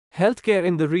Healthcare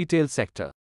in the retail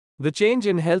sector. The change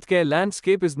in healthcare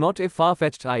landscape is not a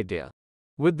far-fetched idea.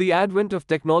 With the advent of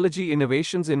technology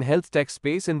innovations in health tech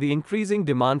space and the increasing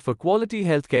demand for quality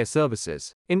healthcare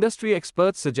services, industry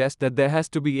experts suggest that there has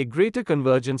to be a greater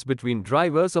convergence between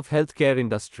drivers of healthcare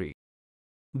industry.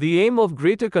 The aim of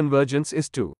greater convergence is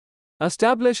to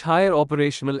establish higher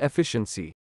operational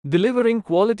efficiency, delivering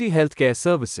quality healthcare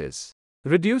services,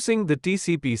 reducing the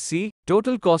TCPC,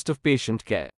 total cost of patient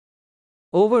care,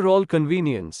 overall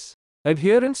convenience,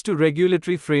 adherence to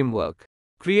regulatory framework,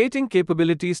 creating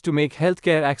capabilities to make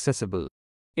healthcare accessible.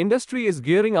 Industry is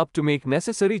gearing up to make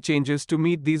necessary changes to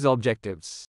meet these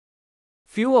objectives.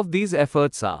 Few of these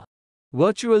efforts are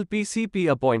virtual PCP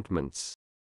appointments.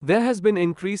 There has been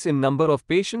increase in number of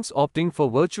patients opting for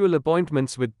virtual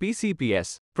appointments with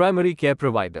PCPs, primary care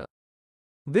provider.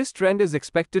 This trend is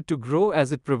expected to grow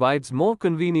as it provides more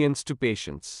convenience to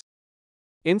patients.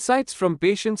 Insights from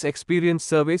patients' experience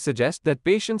survey suggest that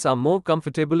patients are more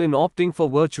comfortable in opting for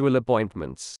virtual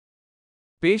appointments.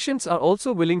 Patients are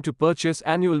also willing to purchase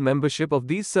annual membership of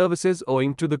these services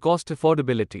owing to the cost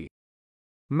affordability.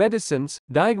 Medicines,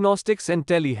 diagnostics and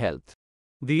telehealth.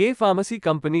 The e-pharmacy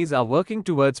companies are working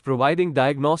towards providing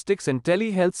diagnostics and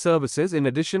telehealth services in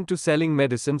addition to selling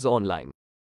medicines online.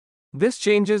 These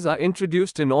changes are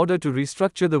introduced in order to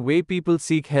restructure the way people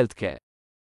seek healthcare.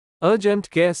 Urgent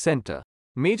Care Center.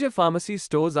 Major pharmacy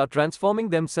stores are transforming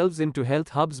themselves into health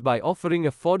hubs by offering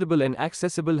affordable and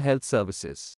accessible health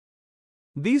services.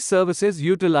 These services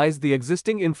utilize the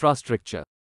existing infrastructure,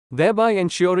 thereby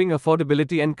ensuring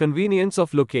affordability and convenience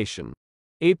of location.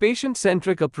 A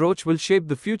patient-centric approach will shape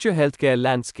the future healthcare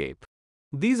landscape.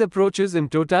 These approaches in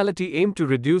totality aim to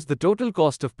reduce the total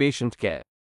cost of patient care,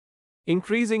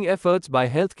 increasing efforts by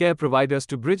healthcare providers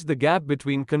to bridge the gap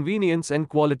between convenience and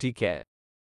quality care.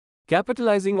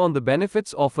 Capitalizing on the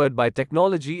benefits offered by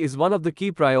technology is one of the key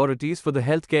priorities for the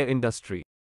healthcare industry.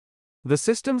 The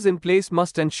systems in place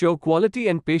must ensure quality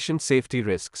and patient safety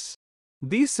risks.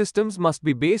 These systems must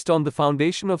be based on the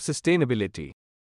foundation of sustainability.